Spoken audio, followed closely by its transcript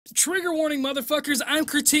Trigger warning, motherfuckers, I'm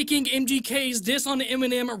critiquing MGK's diss on the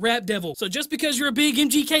Eminem Rap Devil. So just because you're a big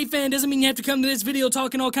MGK fan doesn't mean you have to come to this video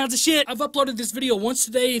talking all kinds of shit. I've uploaded this video once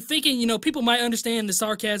today thinking, you know, people might understand the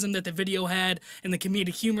sarcasm that the video had and the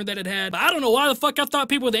comedic humor that it had. But I don't know why the fuck I thought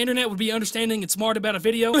people with the internet would be understanding and smart about a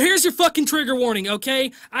video. So here's your fucking trigger warning,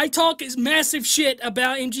 okay? I talk massive shit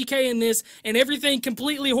about MGK in this and everything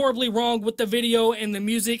completely horribly wrong with the video and the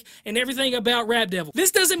music and everything about Rap Devil.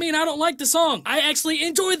 This doesn't mean I don't like the song. I actually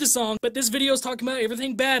enjoyed the song, but this video is talking about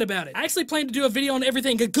everything bad about it. I actually planned to do a video on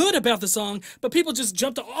everything good about the song, but people just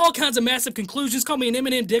jumped to all kinds of massive conclusions, call me an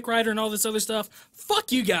Eminem dick rider and all this other stuff.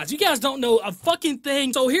 Fuck you guys. You guys don't know a fucking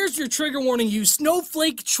thing. So here's your trigger warning, you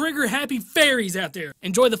snowflake trigger happy fairies out there.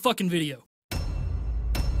 Enjoy the fucking video.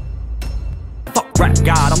 Fuck rap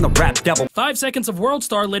god, I'm the rap devil. 5 seconds of World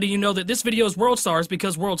Star letting you know that this video is World Stars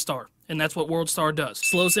because World Star. And that's what World Star does.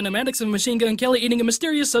 Slow cinematics of Machine Gun Kelly eating a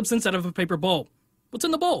mysterious substance out of a paper bowl. What's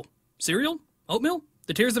in the bowl? Cereal? Oatmeal?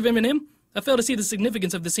 The Tears of Eminem? I fail to see the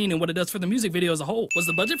significance of the scene and what it does for the music video as a whole. Was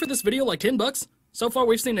the budget for this video like 10 bucks? So far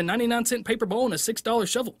we've seen a 99-cent paper bowl and a $6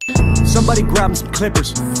 shovel. Somebody grab me some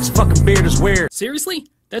clippers. This fucking beard is weird. Seriously?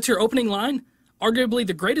 That's your opening line? Arguably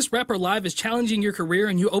the greatest rapper alive is challenging your career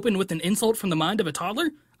and you open with an insult from the mind of a toddler?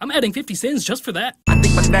 I'm adding 50 cents just for that. I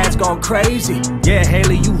think my dad's gone crazy. Yeah,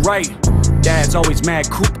 Haley, you right. Dad's always mad,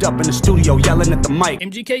 cooped up in the studio, yelling at the mic.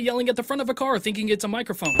 MGK yelling at the front of a car thinking it's a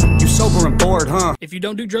microphone. You sober and bored, huh? If you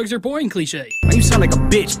don't do drugs, you're boring cliche. Man, you sound like a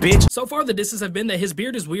bitch. So far the disses have been that his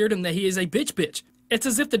beard is weird and that he is a bitch. It's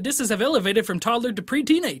as if the disses have elevated from toddler to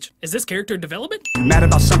pre-teenage. Is this character development? You mad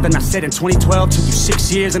about something I said in 2012? Took you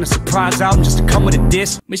 6 years and a surprise album just to come with a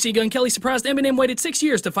diss? Machine Gun Kelly surprised Eminem waited 6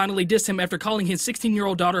 years to finally diss him after calling his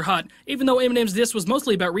 16-year-old daughter hot, even though Eminem's diss was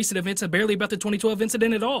mostly about recent events and barely about the 2012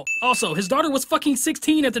 incident at all. Also, his daughter was fucking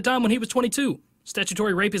 16 at the time when he was 22.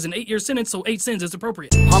 Statutory rape is an 8-year sentence, so 8 sins is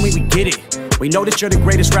appropriate. Homie, we get it. We know that you're the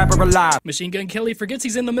greatest rapper alive. Machine Gun Kelly forgets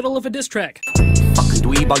he's in the middle of a diss track. Fucking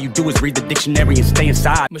dweeb, all you do is read the dictionary and stay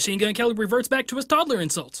inside. Machine Gun Kelly reverts back to his toddler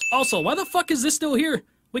insults. Also, why the fuck is this still here?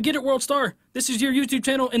 We get it, World Star. This is your YouTube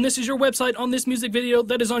channel, and this is your website on this music video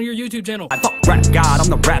that is on your YouTube channel. I fuck rap god, I'm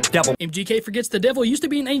the rap devil. MGK forgets the devil used to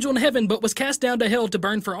be an angel in heaven, but was cast down to hell to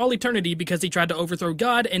burn for all eternity because he tried to overthrow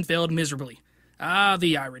God and failed miserably. Ah,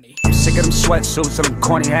 the irony. I'm sick of them sweatsuits and them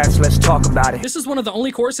corny hats, let's talk about it. This is one of the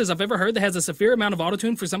only choruses I've ever heard that has a severe amount of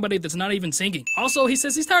autotune for somebody that's not even singing. Also, he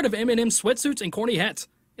says he's tired of Eminem's sweatsuits and corny hats.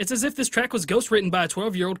 It's as if this track was ghostwritten by a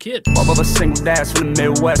 12-year-old kid. Both of us single dads from the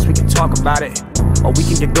Midwest, we can talk about it. Or we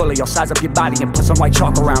can get gully, I'll size up your body and put some white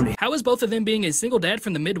chalk around it. How is both of them being a single dad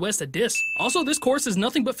from the Midwest a diss? Also, this chorus is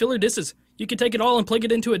nothing but filler disses. You could take it all and plug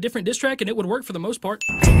it into a different diss track and it would work for the most part.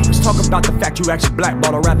 Let's talk about the fact you actually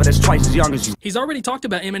blackballed a rapper that's twice as young as you. He's already talked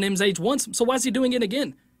about Eminem's age once, so why is he doing it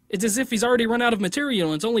again? It's as if he's already run out of material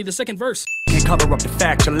and it's only the second verse. Can't cover up the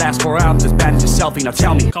fact your last 4 albums as bad as your selfie, now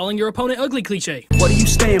tell me. Calling your opponent ugly cliche. What do you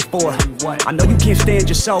stand for? What? I know you can't stand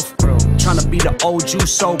yourself. Trying to be the old you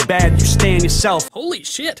so bad you stand yourself. Holy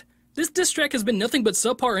shit. This diss track has been nothing but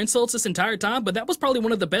subpar insults this entire time, but that was probably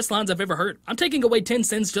one of the best lines I've ever heard. I'm taking away 10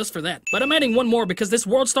 cents just for that. But I'm adding one more because this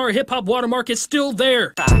World Star hip-hop watermark is still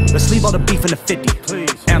there. Let's leave all the beef in the 50.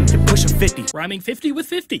 Please. You're pushing 50. Rhyming 50 with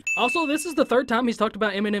 50. Also, this is the 3rd time he's talked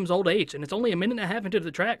about Eminem's old age, and it's only a minute and a half into the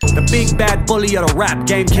track. The big bad bully of the rap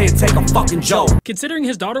game can't take a fucking joke. Considering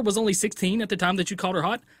his daughter was only 16 at the time that you called her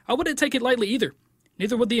hot, I wouldn't take it lightly either.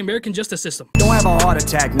 Neither would the American justice system. Don't have a heart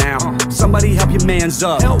attack now. Somebody help your mans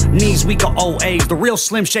up. Knees weak or old age. The real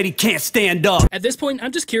Slim Shady can't stand up. At this point,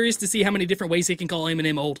 I'm just curious to see how many different ways he can call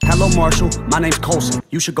Eminem old. Hello, Marshall. My name's Colson.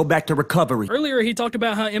 You should go back to recovery. Earlier, he talked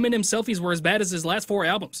about how Eminem's selfies were as bad as his last 4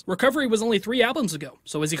 albums. Recovery was only 3 albums ago.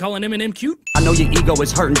 So is he calling Eminem cute? I know your ego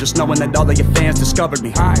is hurting just knowing that all of your fans discovered me.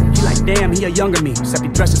 He like, damn, he a younger me. Except he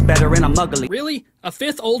dresses better and I'm ugly. Really? A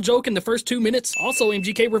 5th old joke in the first 2 minutes? Also,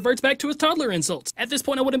 MGK reverts back to his toddler insults. At this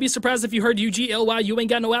point, I wouldn't be surprised if you heard UGLY, you ain't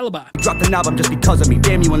got no alibi. Dropped an album just because of me,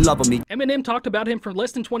 damn you in love with me. Eminem talked about him for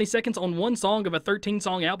less than 20 seconds on one song of a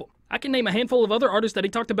 13-song album. I can name a handful of other artists that he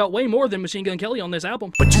talked about way more than Machine Gun Kelly on this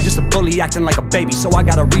album. But you just a bully acting like a baby, so I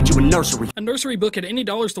gotta read you a nursery. A nursery book at any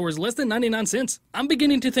dollar store is less than 99 cents. I'm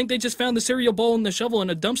beginning to think they just found the cereal bowl and the shovel in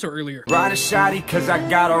a dumpster earlier. Ride a shotty cause I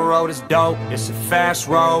got a road is dope, it's a fast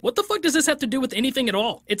road. What the fuck does this have to do with anything at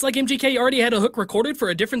all? It's like MGK already had a hook recorded for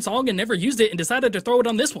a different song and never used it and decided to throw it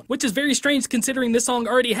on this one, which is very strange considering this song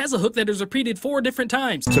already has a hook that is repeated 4 different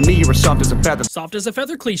times. To me you're as soft as a feather. Soft as a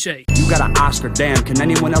feather cliche. You got an Oscar, damn, can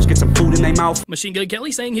anyone else get some food in their mouth. Machine Gun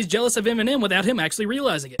Kelly saying he's jealous of Eminem without him actually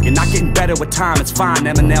realizing it. You're not getting better with time, it's fine,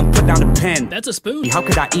 Eminem, put down the pen. That's a spoon. How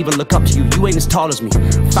could I even look up to you? You ain't as tall as me.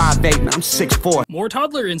 5'8", man, I'm 6'4". More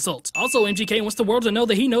toddler insults. Also, MGK wants the world to know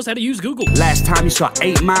that he knows how to use Google. Last time you saw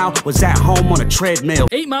 8 Mile was at home on a treadmill.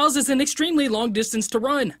 8 miles is an extremely long distance to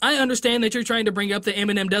run. I understand that you're trying to bring up that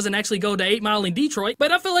Eminem doesn't actually go to 8 Mile in Detroit,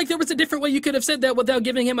 but I feel like there was a different way you could have said that without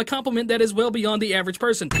giving him a compliment that is well beyond the average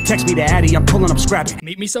person. Text me the Addy, I'm pulling up scrapping.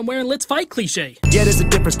 Meet me somewhere and let's fight cliche. Yeah, there's a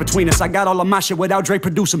difference between us. I got all of my shit without Dre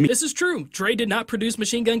producing me. This is true. Dre did not produce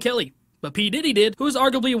Machine Gun Kelly. But P. Diddy did, who is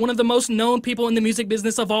arguably one of the most known people in the music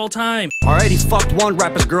business of all time. Already fucked one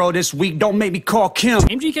rapper's girl this week, don't make me call Kim.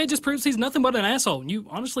 MGK just proves he's nothing but an asshole, and you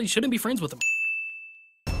honestly shouldn't be friends with him.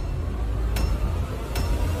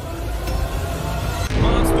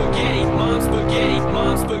 Mom spaghetti, mom spaghetti,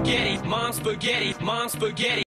 mom spaghetti, mom spaghetti, mom spaghetti.